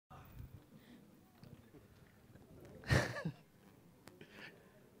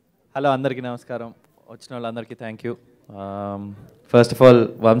Hello అందరికీ నమస్కారం. వచ్చిన వాళ్ళందరికీ thank you. First of all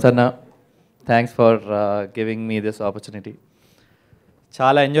వంశన్న, thanks for giving me this opportunity.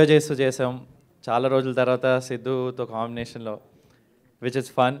 చాలా ఎంజాయ్ చేసాం చాలా రోజుల తర్వాత సిద్ధుతో కాంబినేషన్లో, విచ్ ఇస్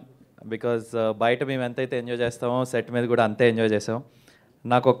ఫన్ బికాజ్ బయట మేము ఎంతైతే ఎంజాయ్ చేస్తామో సెట్ మీద కూడా అంతే ఎంజాయ్ చేసాం.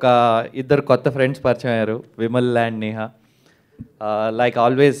 నాకు ఒక ఇద్దరు కొత్త ఫ్రెండ్స్ పరిచయం అయ్యారు, Vimal and Neha. Like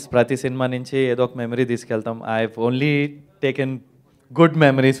always ప్రతి సినిమా నుంచి ఏదో ఒక మెమరీ తీసుకెళ్తాం. I have only taken good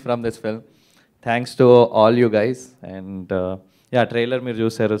memories from this film. Thanks to all you guys. And yeah, trailer meer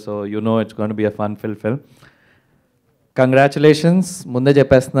chusaru, so you know it's going to be a fun-filled film. Congratulations munde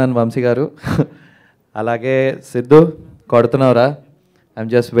cheppestunnan Vamsi garu. Alage Siddu kodutunavara. I'm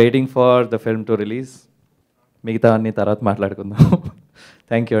just waiting for the film to release. Migitha anni tarvata maatladukundam.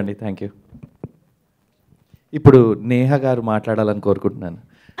 Thank you andi, thank you. Ippudu Neha garu maatladalani korukuntunnanu.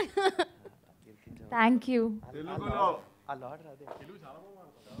 Thank you.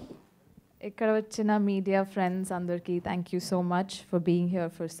 ఇక్కడ వచ్చిన media friends అందరికీ thank you so much for being here,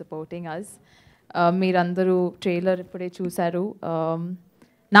 for supporting us. మీరందరూ trailer ఇప్పుడే చూశారు.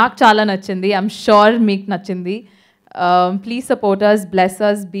 నాకు చాలా నచ్చింది, I'm sure మీకు నచ్చింది. Please support us, bless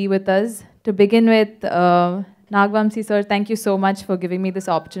us, be with us. To begin with Nagavamsi sir, thank you so much for giving me this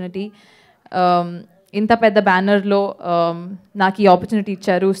opportunity. ఇంత పెద్ద బ్యానర్లో నాకు ఈ ఆపర్చునిటీ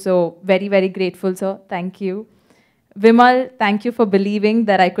ఇచ్చారు, so very very grateful sir, thank you. Vimal, thank you for believing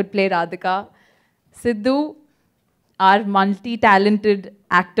that I could play Radhika. Siddu, our multi-talented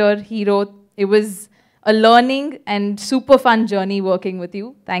actor, hero, it was a learning and super fun journey working with you.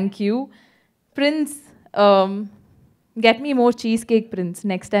 Thank you. Prince, get me more cheesecake, Prince,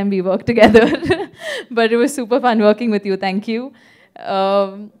 next time we work together. But it was super fun working with you. Thank you.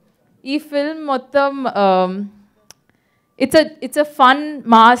 Ee film mottam, it's a fun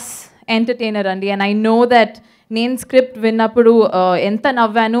mass entertainer andi, and I know that నేను script విన్నప్పుడు ఎంత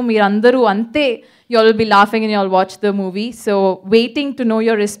నవ్వాను, మీరందరూ అంతే. You all be laughing and you all watch the movie. So waiting to know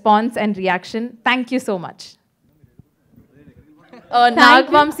your response and reaction. Thank you so much.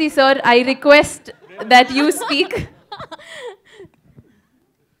 Nagavamsi sir, I request that you speak.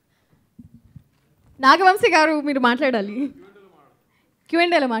 Nagavamsi గారు, మీరు మాట్లాడాలి.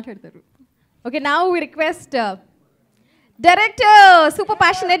 Q&Aలో మాట్లాడతారు. Okay, now we request director, super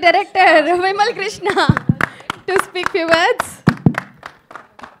passionate director Vimal Krishna to speak few words.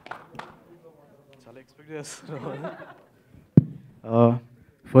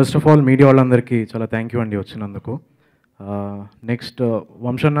 First of all media వాళ్ళందరికీ చాలా thank you అండి వచ్చినందుకు. Next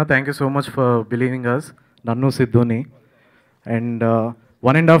వంశన్న, thank you so much for believing అస్, నన్ను సిద్ధుని. And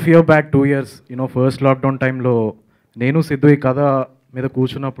 1.5 years back, 2 years, first lockdown టైంలో నేను సిద్ధు ఈ కథ మీద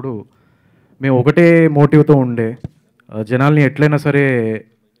కూర్చున్నప్పుడు మేము ఒకటే మోటివ్తో ఉండే, జనాల్ని ఎట్లయినా సరే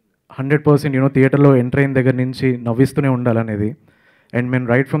 100% థియేటర్లో ఎంటర్ అయిన దగ్గర నుంచి నవ్విస్తూనే ఉండాలనేది. అండ్ మేము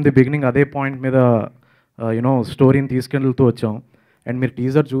రైట్ ఫ్రమ్ ది బిగినింగ్ అదే పాయింట్ మీద స్టోరీని తీసుకెళ్తూ వచ్చాం. అండ్ మీరు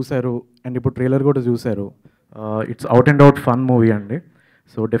టీజర్ చూశారు, అండ్ ఇప్పుడు ట్రైలర్ కూడా చూశారు. It's out and out fun movie అండి.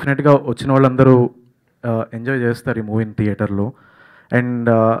 సో డెఫినెట్గా వచ్చిన వాళ్ళందరూ ఎంజాయ్ చేస్తారు ఈ మూవీని థియేటర్లో. అండ్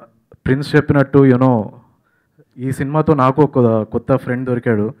ప్రిన్స్ చెప్పినట్టు ఈ సినిమాతో నాకు ఒక కొత్త ఫ్రెండ్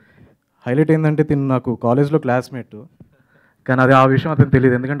దొరికాడు. హైలైట్ ఏంటంటే తిను నాకు కాలేజ్లో క్లాస్మేట్, కానీ అది ఆ విషయం అతను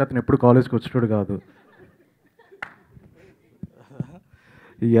తెలియదు, ఎందుకంటే అతను ఎప్పుడు కాలేజ్కి వచ్చేటోడు కాదు.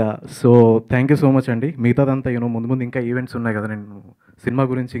 Yeah, so thank you so much అండి. మిగతాదంతా ముందు ముందు ఇంకా ఈవెంట్స్ ఉన్నాయి కదా, నేను సినిమా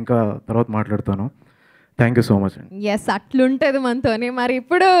గురించి ఇంకా తర్వాత మాట్లాడతాను. థ్యాంక్ యూ సో మచ్ అండి. ఎస్, అట్లుంటుంది మనతోనే. మరి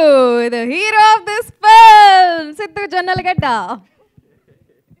ఇప్పుడు hero of this film Siddhu Jonnalagadda.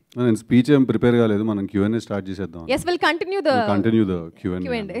 నేను స్పీచ్ ఏం ప్రిపేర్ కాలేదు, మనం Q&A స్టార్ట్ చేసేద్దాం. Yes, will continue the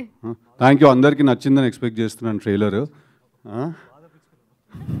Q&A. Thank you. అందరికీ నచ్చిందని ఎక్స్పెక్ట్ చేస్తున్నాను ట్రైలర్.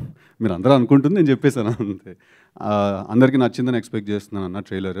 మీరు అందరూ అనుకుంటుంది, నేను చెప్పేశాను అంతే. అందరికీ నచ్చిందని ఎక్స్పెక్ట్ చేస్తున్నాను అన్న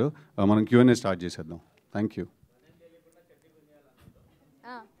ట్రైలర్. మనం Q&A స్టార్ట్ చేసేద్దాం. Thank you.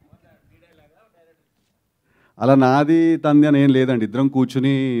 అలా నాది తంది అని ఏం లేదండి, ఇద్దరం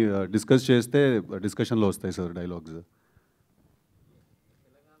కూర్చుని డిస్కస్ చేస్తే డిస్కషన్లో వస్తాయి సార్ డైలాగ్స్.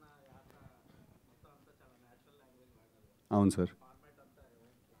 అవును సార్.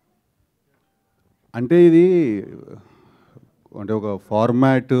 అంటే ఇది అంటే ఒక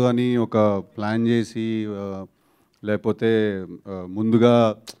ఫార్మాట్ అని ఒక ప్లాన్ చేసి, లేకపోతే ముందుగా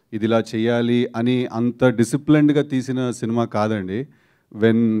ఇది ఇలా చేయాలి అని అంత డిసిప్లిన్డ్గా తీసిన సినిమా కాదండి.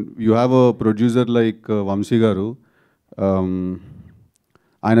 When you have a producer like Vamsi గారు,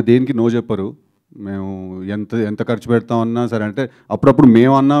 ఆయన దేనికి నో చెప్పరు. మేము ఎంత ఖర్చు పెడతామన్నా సరే, అంటే అప్పుడప్పుడు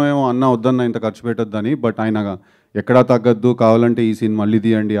మేము అన్నామేమో వద్దన్నా ఇంత ఖర్చు పెట్టొద్దని, బట్ ఆయన ఎక్కడా తగ్గద్దు, కావాలంటే ఈ సీన్ మళ్ళీ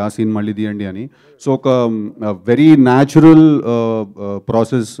తీయండి, ఆ సీన్ మళ్ళీ తీయండి అని. సో ఒక వెరీ న్యాచురల్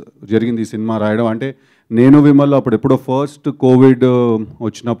ప్రాసెస్ జరిగింది ఈ సినిమా రాయడం. అంటే నేను విమల్ అప్పుడు ఎప్పుడో ఫస్ట్ కోవిడ్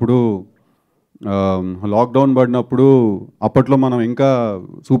వచ్చినప్పుడు, లాక్డౌన్ పడినప్పుడు, అప్పట్లో మనం ఇంకా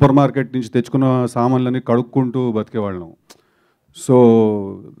సూపర్ మార్కెట్ నుంచి తెచ్చుకున్న సామాన్లన్నీ కడుక్కుంటూ బతికేవాళ్ళం. సో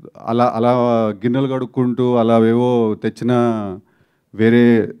అలా అలా గిన్నెలు కడుక్కుంటూ అలావేవో తెచ్చిన వేరే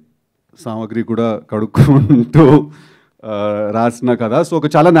సామాగ్రి కూడా కడుక్కుంటూ రాసిన కథ. సో ఒక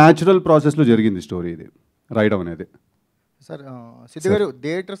చాలా న్యాచురల్ ప్రాసెస్లో జరిగింది స్టోరీ ఇది రాయడం అనేది. సార్ సిద్ధు గారు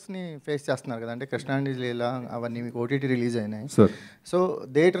థియేటర్స్ని ఫేస్ చేస్తున్నారు కదా, అంటే కృష్ణాంజలి లీల అవన్నీ మీకు ఓటీటీ రిలీజ్ అయినాయి. సార్ సో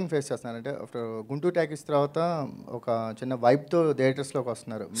థియేటర్ని ఫేస్ చేస్తున్నారు అంటే ఆఫ్టర్ గుంటూరు టాకీస్ తర్వాత ఒక చిన్న వైబ్తో థియేటర్స్లోకి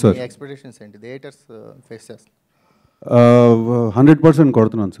వస్తున్నారు. మీ ఎక్స్పెక్టేషన్స్ ఏంటి థియేటర్స్ ఫేస్ చేస్తున్నారు? 100%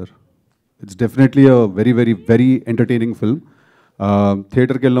 కొడుతున్నాను sir. It's definitely a very very very entertaining film.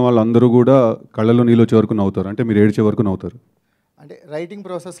 థియేటర్కి వెళ్ళిన వాళ్ళందరూ కూడా కళ్ళలో నీళ్ళు వచ్చే వరకు నవ్వుతారు, అంటే మీరు ఏడ్చే వరకు నవ్వుతారు. అంటే రైటింగ్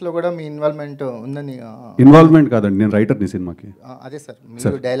ప్రాసెస్లో కూడా మీ ఇన్వాల్వ్మెంట్ ఉందని? ఇన్వాల్వ్మెంట్ కాదండి, నేను రైటర్ని సినిమాకి. అదే సార్,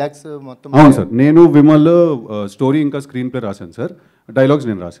 మీరు డైలాగ్స్ మొత్తం? అవును సార్, నేను విమల్ స్టోరీ ఇంకా స్క్రీన్ ప్లే రాశాను సార్, డైలాగ్స్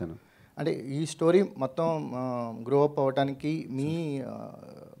నేను రాశాను. అంటే ఈ స్టోరీ మొత్తం గ్రో అప్ అవ్వడానికి మీ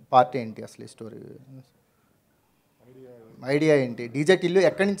పార్ట్ ఏంటి అసలు? ఈ స్టోరీ ఐడియా ఏంటి? డీజే టిల్లు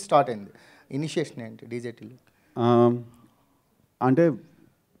ఎక్కడి నుంచి స్టార్ట్ అయింది? ఇనిషియేషన్ ఏంటి డీజే టిల్లు? అంటే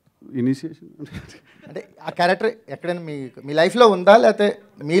ఇనిషియేషన్ అంటే ఆ క్యారెక్టర్ ఎక్కడైనా మీ లైఫ్లో ఉందా, లేకపోతే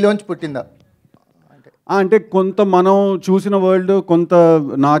మీలోంచి పుట్టిందా? అంటే కొంత మనం చూసిన వరల్డ్, కొంత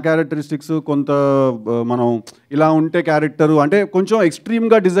నా క్యారెక్టరిస్టిక్స్, కొంత మనం ఇలా ఉంటే క్యారెక్టరు అంటే కొంచెం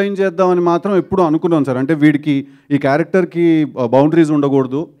ఎక్స్ట్రీమ్గా డిజైన్ చేద్దామని మాత్రం ఎప్పుడు అనుకున్నాం సార్. అంటే వీడికి ఈ క్యారెక్టర్కి బౌండరీస్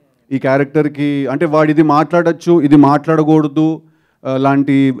ఉండకూడదు, ఈ క్యారెక్టర్కి అంటే వాడు ఇది మాట్లాడచ్చు, ఇది మాట్లాడకూడదు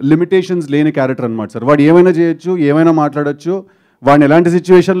లాంటి లిమిటేషన్స్ లేని క్యారెక్టర్ అనమాట సార్. వాడు ఏమైనా చేయొచ్చు, ఏమైనా మాట్లాడచ్చు, వాడిని ఎలాంటి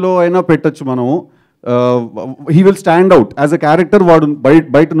సిచ్యువేషన్లో అయినా పెట్టచ్చు మనము. He will stand out as a character. వాడు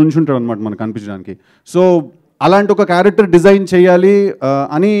బయట నుంచి ఉంటాడు అనమాట మనకు కనిపించడానికి. సో అలాంటి ఒక క్యారెక్టర్ డిజైన్ చేయాలి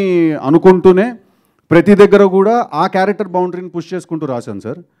అని అనుకుంటూనే ప్రతి దగ్గర కూడా ఆ క్యారెక్టర్ బౌండరీని పుష్ చేసుకుంటూ రాశాను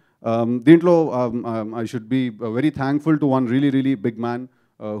సార్. దీంట్లో I should be very thankful to one really really big man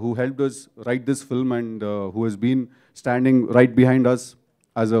who helped us write this film and who has been standing right behind us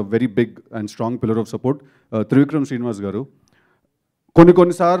as a very big and strong pillar of support, Trivikram Srinivas garu.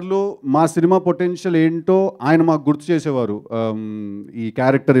 కొన్నిసార్లు మా cinema potential ఏంటో ఆయన మాకు గుర్తు చేసేవారు. ఈ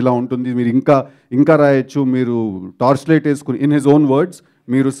character ఇలా ఉంటుంది, మీరు ఇంకా రాయొచ్చు, మీరు టార్చ్ లైట్ వేసుకుని, ఇన్ హిజ్ ఓన్ వర్డ్స్,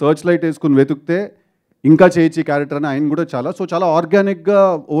 మీరు సర్చ్ లైట్ వేసుకుని వెతుకుతే ఇంకా చేయొచ్చు ఈ క్యారెక్టర్ అని ఆయన కూడా చాలా ఆర్గానిక్గా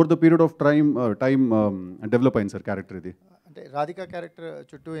over the period of time develop అయింది సార్ క్యారెక్టర్ ఇది. అంటే రాధికా క్యారెక్టర్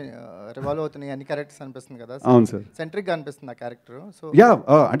చుట్టూ రివాల్వ్ అవుతున్నాయి అన్ని క్యారెక్టర్స్ అనిపిస్తుంది కదా? అవును సార్, సెంట్రిక్గా అనిపిస్తుంది ఆ క్యారెక్టర్. సో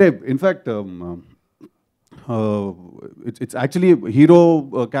అంటే in fact it's actually hero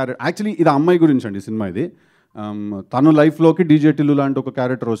character. Actually ఇది అమ్మాయి గురించి అండి సినిమా ఇది. తన లైఫ్లోకి డీజే టిల్లు లాంటి ఒక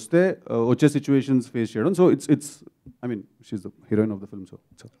క్యారెక్టర్ వచ్చే సిచ్యువేషన్స్ ఫేస్ చేయడం. So it's I mean she is the heroine of the film. So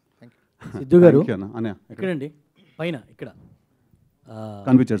Siddhu గారు ఎక్కడండి? పైన ఇక్కడ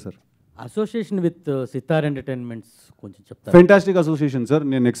కనిపించారు sir. Association with sitar entertainments కొంచెం చెప్తారు. Fantastic association sir.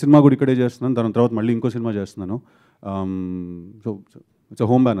 నేను నెక్స్ట్ సినిమా కూడా ఇక్కడే చేస్తున్నాను, దాని తర్వాత మళ్ళీ ఇంకో సినిమా చేస్తున్నాను. సో ఇట్స్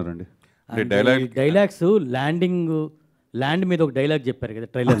హోమ్ బ్యానర్ అండి. డైలాగ్స్ ల్యాండ్ మీద ఒక డైలాగ్ చెప్పారు కదా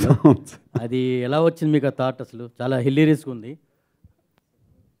ట్రైలర్లో, అది ఎలా వచ్చింది మీకు ఆ థాట్? అసలు చాలా హిల్లేరియస్గా ఉంది.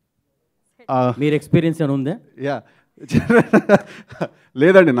 మీరు ఎక్స్పీరియన్స్ ఏమైనా ఉందా? యా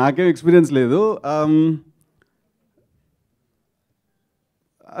లేదండి, నాకేం ఎక్స్పీరియన్స్ లేదు.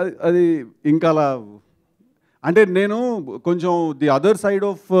 అది ఇంకా అలా అంటే నేను కొంచెం ది అదర్ సైడ్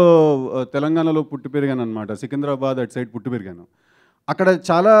ఆఫ్ తెలంగాణలో పుట్టి పెరిగాను అనమాట. సికింద్రాబాద్ అటు సైడ్ పుట్టి పెరిగాను. అక్కడ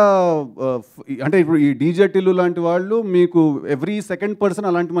చాలా అంటే ఇప్పుడు ఈ డీజే టిల్లు లాంటి వాళ్ళు మీకు ఎవ్రీ సెకండ్ పర్సన్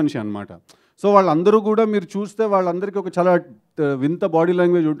అలాంటి మనిషి అనమాట. సో వాళ్ళందరూ కూడా మీరు చూస్తే వాళ్ళందరికీ ఒక చాలా వింత బాడీ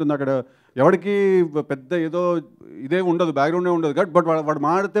లాంగ్వేజ్ ఉంటుంది. అక్కడ ఎవరికి పెద్ద ఏదో ఇదే ఉండదు, బ్యాక్గ్రౌండే ఉండదు. బట్ వాడు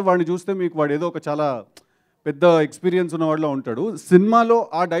మాడితే వాడిని చూస్తే మీకు వాడు ఏదో ఒక చాలా పెద్ద ఎక్స్పీరియన్స్ ఉన్న వాళ్ళలో ఉంటాడు. సినిమాలో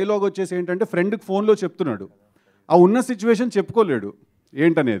ఆ డైలాగ్ వచ్చేసి ఏంటంటే ఫ్రెండ్కి ఫోన్లో చెప్తున్నాడు, ఆ ఉన్న సిచ్యువేషన్ చెప్పుకోలేడు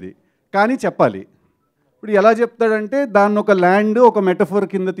ఏంటనేది, కానీ చెప్పాలి. ఇప్పుడు ఎలా చెప్తాడంటే దాన్ని ఒక ల్యాండ్, ఒక మెటఫర్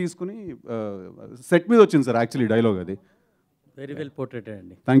కింద తీసుకుని సెట్ మీద వచ్చింది సార్ యాక్చువల్లీ డైలాగ్ అది. వెరీ వెల్ పోర్ట్రేటెడ్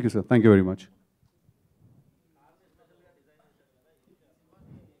అండి. Thank you sir, thank you very much.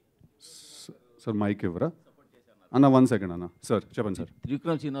 Sir mic ఇవ్వరా అన్న? 1 సెకండ్ అన్న. సార్ చెప్పండి సార్.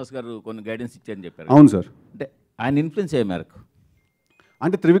 త్రివిక్రమ్ శ్రీనివాస్ గారు కొన్ని గైడెన్స్ ఇచ్చారని చెప్పారు. అవును సార్. అంటే ఆయన ఇన్ఫ్లుయెన్స్ ఏ మేరకు?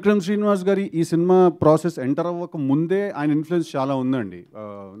 అంటే త్రివిక్రమ్ శ్రీనివాస్ గారి ఈ సినిమా ప్రాసెస్ ఎంటర్ అవ్వక ముందే ఆయన ఇన్ఫ్లుయెన్స్ చాలా ఉందండి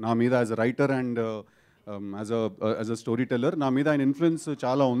నా మీద. As a writer and as a story teller నా మీద ఆయన ఇన్ఫ్లుయెన్స్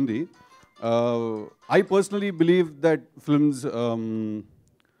చాలా ఉంది. I personally believe that films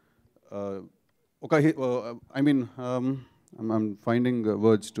ఒక I mean I'm finding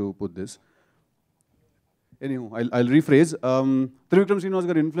words to put this. Anyhow I rephrase. Trivikram Srinivas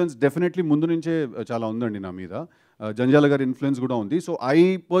గారి ఇన్ఫ్లుయెన్స్ డెఫినెట్లీ ముందు నుంచే చాలా ఉందండి నా మీద. జంజాల గారి ఇన్ఫ్లుయెన్స్ కూడా ఉంది. So I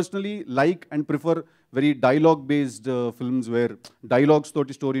personally like and prefer very dialogue based films wear dialogues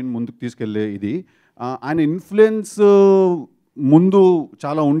తోటి స్టోరీని ముందుకు తీసుకెళ్లే ఇది. ఆయన ఇన్ఫ్లుయెన్స్ ముందు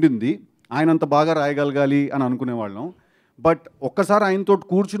చాలా ఉండింది. ఆయన అంత బాగా రాయగలగాలి అని అనుకునేవాళ్ళం. బట్ ఒక్కసారి ఆయనతో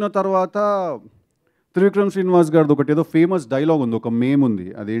కూర్చున్న తర్వాత త్రివిక్రమ్ శ్రీనివాస్ గారిది ఒకటి ఏదో ఫేమస్ డైలాగ్ ఉంది, ఒక మేమ్ ఉంది.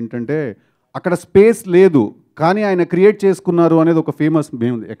 అదేంటంటే అక్కడ స్పేస్ లేదు కానీ ఆయన క్రియేట్ చేసుకున్నారు అనేది ఒక ఫేమస్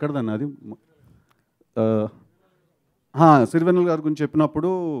మేమ్ ఉంది. ఎక్కడదన్నా అది? సిరివెన్నెల గారి గురించి చెప్పినప్పుడు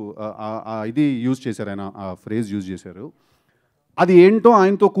ఇది యూజ్ చేశారు, ఆయన ఆ ఫ్రేజ్ యూజ్ చేశారు. అది ఏంటో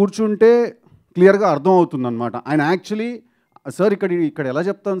ఆయనతో కూర్చుంటే క్లియర్గా అర్థం అవుతుంది అనమాట. ఆయన యాక్చువల్లీ సార్ ఇక్కడ ఎలా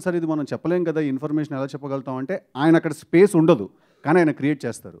చెప్తాను సార్, ఇది మనం చెప్పలేం కదా, ఇన్ఫర్మేషన్ ఎలా చెప్పగలుగుతాం అంటే ఆయన అక్కడ స్పేస్ ఉండదు కానీ ఆయన క్రియేట్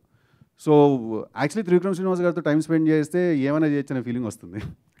చేస్తారు. సో యాక్చువల్లీ త్రివిక్రమ్ శ్రీనివాస్ గారితో టైం స్పెండ్ చేస్తే ఏమైనా చేయొచ్చు అనే ఫీలింగ్ వస్తుంది.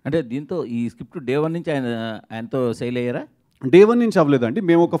 అంటే దీంతో ఈ స్క్రిప్ట్ డే 1 నుంచి ఆయనతో సెయిల్ అయ్యారా? డే 1 నుంచి అవ్వలేదండి.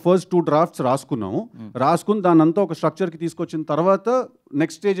 మేము ఒక ఫస్ట్ 2 డ్రాఫ్ట్స్ రాసుకున్నాము. రాసుకుని దాన్ని అంతా ఒక స్ట్రక్చర్కి తీసుకొచ్చిన తర్వాత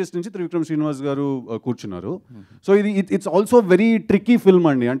నెక్స్ట్ స్టేజెస్ నుంచి త్రివిక్రమ్ శ్రీనివాస్ గారు కూర్చున్నారు. So it's also very tricky film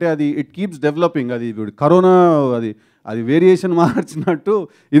అండి. అంటే అది ఇట్ కీప్స్ డెవలపింగ్. అది కరోనా అది వేరియేషన్ మార్చినట్టు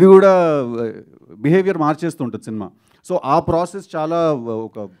ఇది కూడా బిహేవియర్ మార్చేస్తుంటుంది సినిమా. సో ఆ ప్రాసెస్ చాలా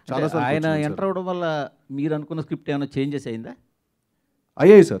ఆయన ఎంటర్ అవ్వడం వల్ల మీరు అనుకున్న స్క్రిప్ట్ ఏమైనా చేంజెస్ అయిందా?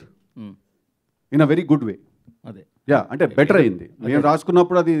 అయ్యాయి sir, in a very good way. అదే అంటే బెటర్ అయింది. మేము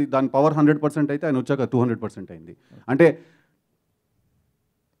రాసుకున్నప్పుడు అది దాని పవర్ 100% అయితే ఆయన వచ్చాక 200% అయింది. అంటే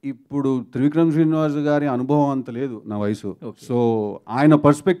ఇప్పుడు త్రివిక్రమ్ శ్రీనివాస్ గారి అనుభవం అంత లేదు నా వయసు. సో ఆయన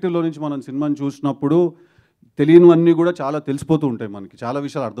పర్స్పెక్టివ్లో నుంచి మనం సినిమాని చూసినప్పుడు తెలియనివన్నీ కూడా చాలా తెలిసిపోతూ ఉంటాయి, మనకి చాలా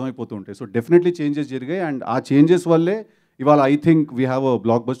విషయాలు అర్థమైపోతూ ఉంటాయి. సో డెఫినెట్లీ చేంజెస్ జరిగాయి అండ్ ఆ చేంజెస్ వల్లే ఇవాళ I think we have a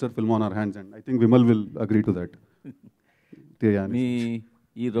block buster film on our hands and I think Vimal will agree to that. మీ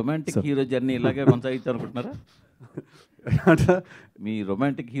ఈ రొమాంటిక్ హీరో జర్నీ ఇలాగే కొనసాగించాలనుకుంటున్నారా? మీ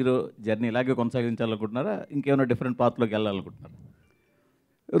రొమాంటిక్ హీరో జర్నీ ఇలాగే కొనసాగించాలనుకుంటున్నారా? ఇంకేమైనా different పాత్రలోకి వెళ్ళాలనుకుంటున్నారా?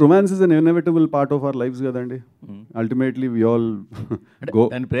 Romance is an inevitable part of our lifes కదండి. Ultimately we all go.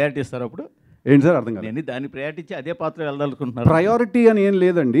 దాన్ని priority ఇస్తారు అప్పుడు? ఏంటి sir అర్థం కాదు. నేను దాన్ని ప్రయారిటీ ఇచ్చి అదే పాత్ర వెళ్ళాలనుకుంటున్నాను. ప్రయారిటీ అని ఏం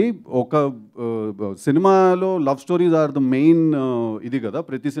లేదండి. ఒక సినిమాలో love stories are the main ఇది కదా.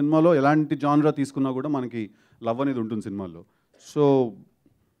 ప్రతి సినిమాలో ఎలాంటి జానరా తీసుకున్నా కూడా మనకి లవ్ అనేది ఉంటుంది సినిమాల్లో. So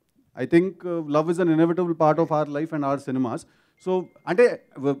I think love is an inevitable part of our life and hour cinemas. So అంటే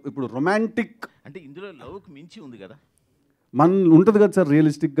ఇప్పుడు రొమాంటిక్ అంటే ఇందులో లవ్కి మించి ఉంది కదా, ఉంటుంది కదా సార్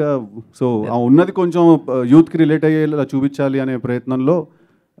రియలిస్టిక్గా. సో ఉన్నది కొంచెం యూత్కి రిలేట్ అయ్యేలా చూపించాలి అనే ప్రయత్నంలో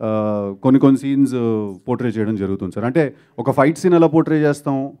కొన్ని సీన్స్ పోర్ట్రే చేయడం జరుగుతుంది సార్. అంటే ఒక ఫైట్ సీన్ ఎలా పోర్ట్రే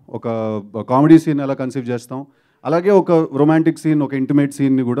చేస్తాం, ఒక కామెడీ సీన్ ఎలా కన్సీవ్ చేస్తాం, అలాగే ఒక రొమాంటిక్ సీన్, ఒక ఇంటిమేట్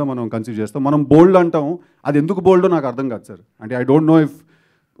సీన్ని కూడా మనం కన్సీవ్ చేస్తాం. మనం బోల్డ్ అంటాం, అది ఎందుకు బోల్డో నాకు అర్థం కాదు సార్. అంటే ఐ డోంట్ నో ఇఫ్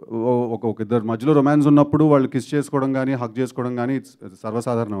ఒక ఇద్దరు మధ్యలో రొమాన్స్ ఉన్నప్పుడు వాళ్ళు కిస్ చేసుకోవడం కానీ హగ్ చేసుకోవడం కానీ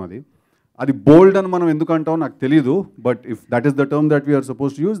సర్వసాధారణం. అది బోల్డ్ అని మనం ఎందుకు అంటాం నాకు తెలీదు. But if that is the term that we are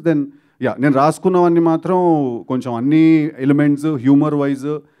suppose to use then నేను రాసుకున్నవన్నీ మాత్రం కొంచెం అన్ని elements humour wise,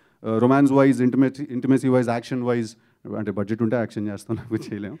 romance wise, intimacy wise, action wise, అంటే బడ్జెట్ ఉంటే యాక్షన్ చేస్తాం, నాకు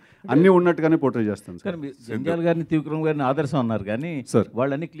చేయలేము, అన్నీ ఉన్నట్టుగానే పోర్ట్రే చేస్తాం సార్. జంజాల్ గారిని త్రివిక్రమ్ గారిని ఆదర్శం అన్నారు కానీ సార్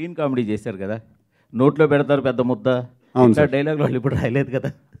వాళ్ళన్నీ క్లీన్ కామెడీ చేశారు కదా. నోట్లో పెడతారు పెద్ద ముద్ద, అవును సార్, డైలాగ్ వాళ్ళు ఇప్పుడు రాయలేదు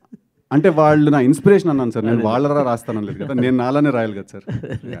కదా. అంటే వాళ్ళు నా ఇన్స్పిరేషన్ అన్నాను సార్, నేను వాళ్ళరా రాస్తాను లేదు కదా, నేను నాలానే రాయాలి కదా సార్.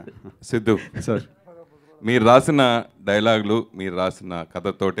 సిద్ధు సార్, మీరు రాసిన డైలాగులు, మీరు రాసిన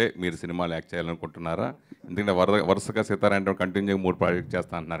కథతోటే మీరు సినిమాలు యాక్ట్ చేయాలనుకుంటున్నారా? ఎందుకంటే వరుసగా సీతారాంటే కంటిన్యూగా 3 ప్రాజెక్ట్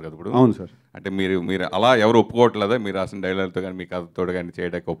చేస్తా అంటున్నారు కదా ఇప్పుడు. అవును సార్. అంటే మీరు అలా ఎవరు ఒప్పుకోవట్లేదా? మీరు రాసిన డైలాగులతో కానీ మీ కథతో కానీ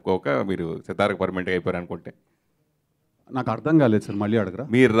చేయడానికి ఒప్పుకోక మీరు సితారకు పర్మనెంట్గా అయిపోయారు అనుకుంటే? నాకు అర్థం కాలేదు సార్, మళ్ళీ అడగరా.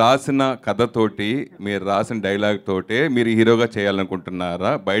 మీరు రాసిన కథతోటి, మీరు రాసిన డైలాగ్ తోటే మీరు హీరోగా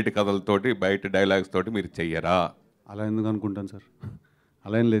చేయాలనుకుంటున్నారా? బయట కథలతోటి, బయట డైలాగ్స్ తోటి మీరు చెయ్యరా? అలా ఎందుకు అనుకుంటాను సార్,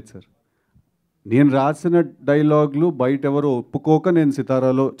 అలా ఏం లేదు సార్. నేను రాసిన డైలాగులు బయట ఎవరు ఒప్పుకోక నేను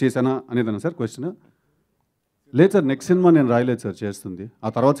సితారాలో చేశానా అనేదన్నా సార్ క్వశ్చన్? లేదు సార్, నెక్స్ట్ సినిమా నేను రాయలేదు సార్, చేస్తుంది. ఆ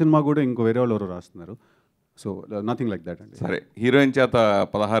తర్వాత సినిమా కూడా ఇంకో వేరే వాళ్ళు ఎవరు రాస్తున్నారు. సో నథింగ్ లైక్ దాట్ అండి. సరే, హీరోయిన్ చేత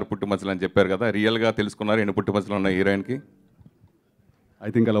 16 పుట్టుమచ్చలు అని చెప్పారు కదా, రియల్గా తెలుసుకున్నారు ఎన్ని పుట్టుమచ్చలు ఉన్నాయి హీరోయిన్కి? I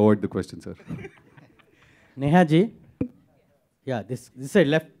think I'll avoid the question sir. నేహాజీ, yeah this side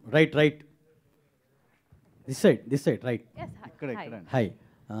left, right, this side right. Hi,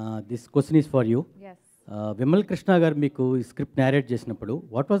 this question is for you. Vimal Krishna గారు మీకు ఈ స్క్రిప్ట్ నేరేట్ చేసినప్పుడు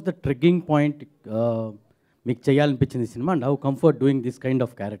వాట్ వాస్ ద ట్రిగ్గింగ్ పాయింట్ మీకు చేయాలనిపించింది cinema, and how comfort doing this kind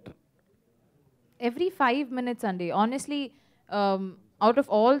of character? Every 5 minutes అండి. Honestly, out of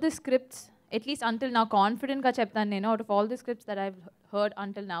all the scripts, at least until now, confident గా చెప్తాను నేను, out of all the scripts that I've heard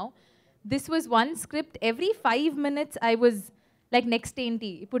until now, this was one script. Every 5 minutes, I was like, next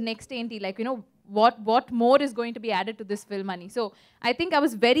enti, ippudu next enti, like, you know, what more is going to be added to this film ani. So I think I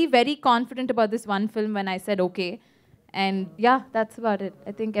was very, very confident about this one film when I said okay. And yeah, that's about it.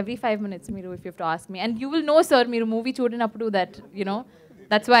 I think every 5 minutes, Miru, if you have to ask me. And you will know, sir, Miru movie chudinappudu that, you know,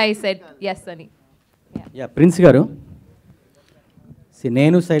 that's why I said yes ani. Yeah, Prince garu.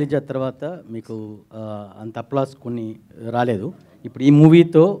 నేను శైలజ తర్వాత మీకు అంత applause కొన్ని రాలేదు. ఇప్పుడు ఈ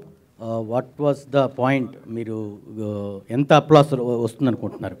మూవీతో what was the point, మీరు ఎంత అప్లాస్ వస్తుంది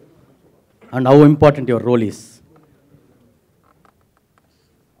అనుకుంటున్నారు, and how important your role is?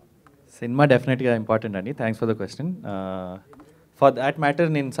 Cinema డెఫినెట్గా ఇంపార్టెంట్ అండి. Thanks for the question. For that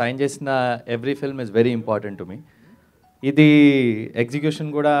matter నేను సైన్ చేసిన every film is very important to me. ఇది ఎగ్జిక్యూషన్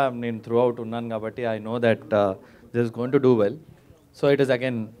కూడా నేను త్రూ అవుట్ ఉన్నాను కాబట్టి I know that this is going to do well. So it is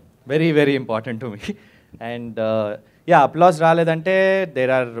again very very important to me. And yeah, applause రాలేదంటే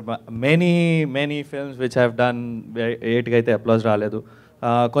there are many films which have done ఏటికైతే applause రాలేదు,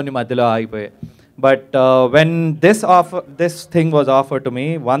 కొన్ని మధ్యలో ఆగిపోయాయి. But when this thing was offer to me,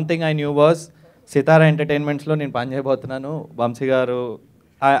 one thing I knew was సితారా ఎంటర్టైన్మెంట్స్లో నేను పని చేయబోతున్నాను. వంశీ గారు,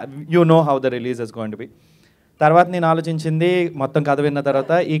 you know how the release is going to be. తర్వాత నేను ఆలోచించింది, మొత్తం కథ విన్న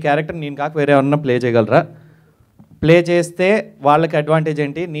తర్వాత, ఈ క్యారెక్టర్ నేను కాక వేరే ఎవరన్నా ప్లే చేయగలరా, ప్లే చేస్తే వాళ్ళకి అడ్వాంటేజ్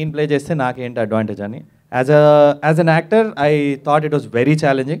ఏంటి, నేను ప్లే చేస్తే నాకేంటి అడ్వాంటేజ్ అని. As an actor I thought it was very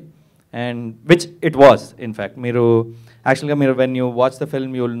challenging, and which it was in fact. మీరు యాక్చువల్గా మీరు when you watch the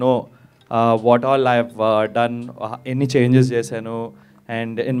film you will know what all I have done, ఎన్ని changes చేశాను,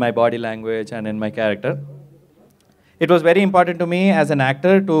 and in my body language and in my character. It was very important to me as an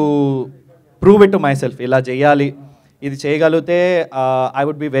actor to prove it to my self, ఇలా చేయాలి, ఇది చేయగలిగితే I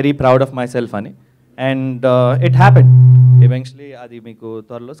would be very proud of my self అని. And it happened. Eventually అది మీకు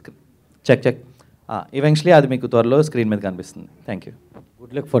త్వరలో eventually అది మీకు త్వరలో స్క్రీన్ మీద కనిపిస్తుంది. Thank you.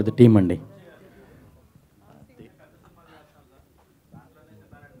 Good luck for the team అండి.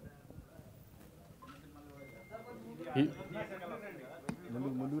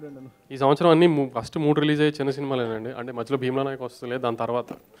 ఈ సంవత్సరం అన్ని ఫస్ట్ 3 రిలీజ్ అయ్యే చిన్న సినిమాలేనండి. అంటే మధ్యలో భీమ్లా నాయక్ వస్తుంది, దాని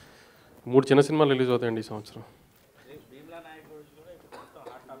తర్వాత 3 చిన్న సినిమాలు రిలీజ్ అవుతాయండి ఈ సంవత్సరం.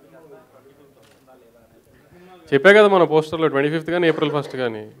 చెప్పే కదా మన పోస్టర్లో 25th కానీ April 1st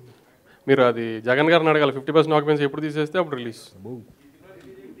కానీ. మీరు అది జగన్ గారిని అడగాలి, 50% ఆక్యుపెన్సీ ఎప్పుడు తీసేస్తే అప్పుడు రిలీజ్.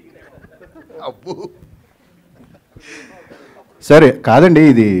 సరే కాదండి,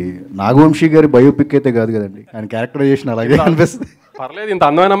 ఇది నాగవంశీ గారి బయోపిక్ అయితే కాదు కదండి, ఆయన క్యారెక్టరైజేషన్ అలాగే అనిపిస్తుంది. పర్లేదు, ఇంత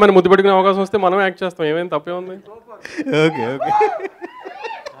అందమైన అమ్మాయిని ముద్దు పెట్టుకునే అవకాశం వస్తే మనం యాక్ట్ చేస్తాం, ఏమైనా తప్పే ఉంది. Okay okay.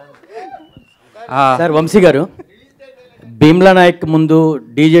 సార్ వంశీ గారు, భీమ్లా నాయక్ ముందు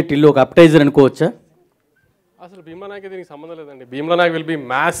డీజే టిల్లు ఒక అప్టైజర్ అనుకోవచ్చా? అసలు భీమ్లా నాయక్ దీనికి సంబంధం లేదండి. Bheemla Naik will be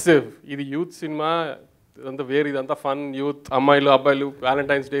massive. ఇది యూత్ సినిమా, ఇదంతా వేరు, ఇదంతా ఫన్, యూత్, అమ్మాయిలు అబ్బాయిలు,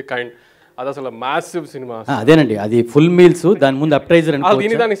 వ్యాలంటైన్స్ డే కైండ్. అది అసలు మ్యాసివ్ సినిమా. అదేనండి, అది ఫుల్ మీల్స్, దాని ముందు అప్టైజర్ అనుకోవచ్చా?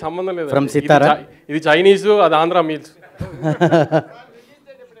 దీనికి దానికి సంబంధం లేదు. ఫ్రమ్ సితారా. ఇది చైనీస్, అది ఆంధ్ర మీల్స్.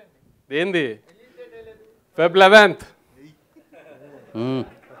 ఏంది Feb 11th.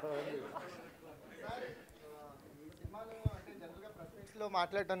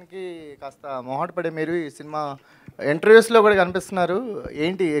 మాట్లాడటానికి కాస్త మొహాట పడే మీరు ఈ సినిమా ఇంటర్వ్యూస్లో కూడా కనిపిస్తున్నారు.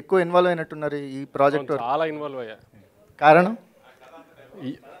 ఏంటి ఎక్కువ ఇన్వాల్వ్ అయినట్టున్నారు ఈ ప్రాజెక్ట్? చాలా ఇన్వాల్వ్ అయ్యా. కారణం?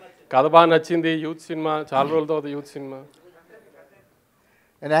 కథ బాగా నచ్చింది, యూత్ సినిమా, చాలా రోజుల తర్వాత యూత్ సినిమా.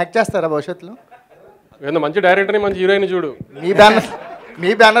 నేను యాక్ట్ చేస్తారా భవిష్యత్తులో? ఏదో మంచి డైరెక్టర్ని, మంచి హీరోయిన్ చూడు.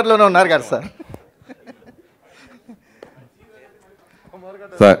 మీ బ్యానర్లోనే ఉన్నారు కదా సార్.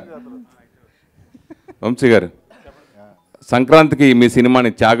 సార్ వంశీ గారు, సంక్రాంతికి మీ సినిమాని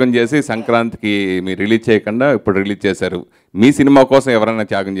త్యాగం చేసి సంక్రాంతికి మీరు రిలీజ్ చేయకుండా ఇప్పుడు రిలీజ్ చేశారు. మీ సినిమా కోసం ఎవరైనా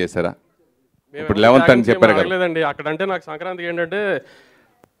త్యాగం చేశారా? ఇప్పుడు 11th అని చెప్పారు కదా. లేదండి, అక్కడంటే నాకు సంక్రాంతికి ఏంటంటే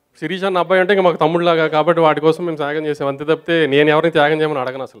శిరీష్ అన్న అబ్బాయి అంటే ఇంకా మాకు తమ్ముడులాగా, కాబట్టి వాటి కోసం మేము త్యాగం చేసాం. అంతే తప్పితే నేను ఎవరిని త్యాగం చేయమని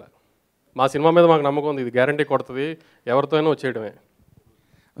అడగను. అసలు మా సినిమా మీద మాకు నమ్మకం ఉంది, ఇది గ్యారంటీ కొడుతుంది, ఎవరితో అయినా వచ్చేయడమే.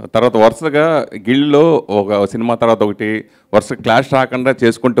 తర్వాత వరుసగా గిల్డ్లో ఒక సినిమా తర్వాత ఒకటి వరుస క్లాష్ రాకుండా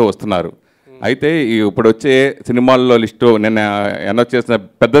చేసుకుంటూ వస్తున్నారు. అయితే ఇప్పుడు వచ్చే సినిమాల్లో లిస్టు, నిన్న అనౌన్స్ చేసిన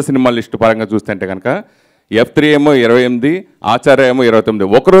పెద్ద సినిమాల లిస్టు పరంగా చూస్తుంటే కనుక F3 ఏమో 28, ఆచార్య ఏమో 29.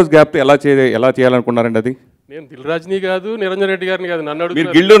 ఒకరోజు గ్యాప్ ఎలా చేయాలనుకున్నారండి? అది నేను దిల్ రాజుని కాదు, నిరంజన్ రెడ్డి గారిని కాదు, నన్ను మీరు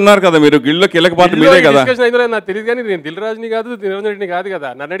గిల్డ్ ఉన్నారు కదా, మీరు గిల్డ్లో కీలక పాత్ర మీరే కదా. నాకు తెలియదు కానీ నేను దిల్ రాజుని కాదు, నిరంజన్ రెడ్డిని కాదు కదా,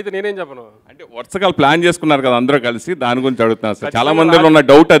 నన్ను అడిగితే నేనేం చెప్పను. అంటే వరుసగా ప్లాన్ చేసుకున్నారు కదా అందరూ కలిసి, దాని గురించి అడుగుతున్నారు సార్. చాలా మందిలో ఉన్న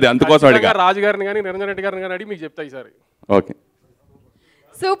డౌట్ అది, అందుకోసం అడిగా. రాజు గారిని కానీ నిరంజన్ రెడ్డి గారిని కానీ అడిగి మీకు చెప్తా ఈసారి. Okay,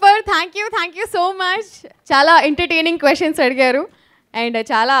 super, thank you so much. చాలా ఎంటర్టైనింగ్ క్వశ్చన్స్ అడిగారు అండ్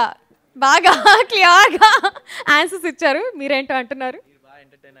చాలా బాగా క్లియర్గా ఆన్సర్స్ ఇచ్చారు. మీరేంటో అంటున్నారు?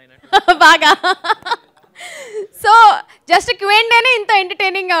 బాగా సో జస్ట్ క్యూఎండేనే ఇంత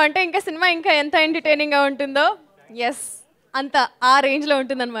ఎంటర్టైనింగ్గా ఉంటే ఇంకా సినిమా ఇంకా ఎంత ఎంటర్టైనింగ్గా ఉంటుందో ఎస్ అంత ఆ రేంజ్లో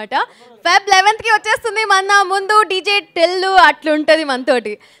ఉంటుందన్నమాట. Feb 11th వచ్చేస్తుంది మన ముందు డీజే టిల్లు అట్లుంటుంది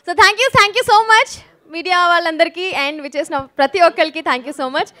మనతోటి. So thank you so much media వాళ్ళందరికీ అండ్ విచ్చేసిన ప్రతి ఒక్కరికి thank you so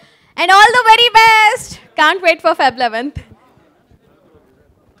much and all the very best. Can't wait for Feb 11th.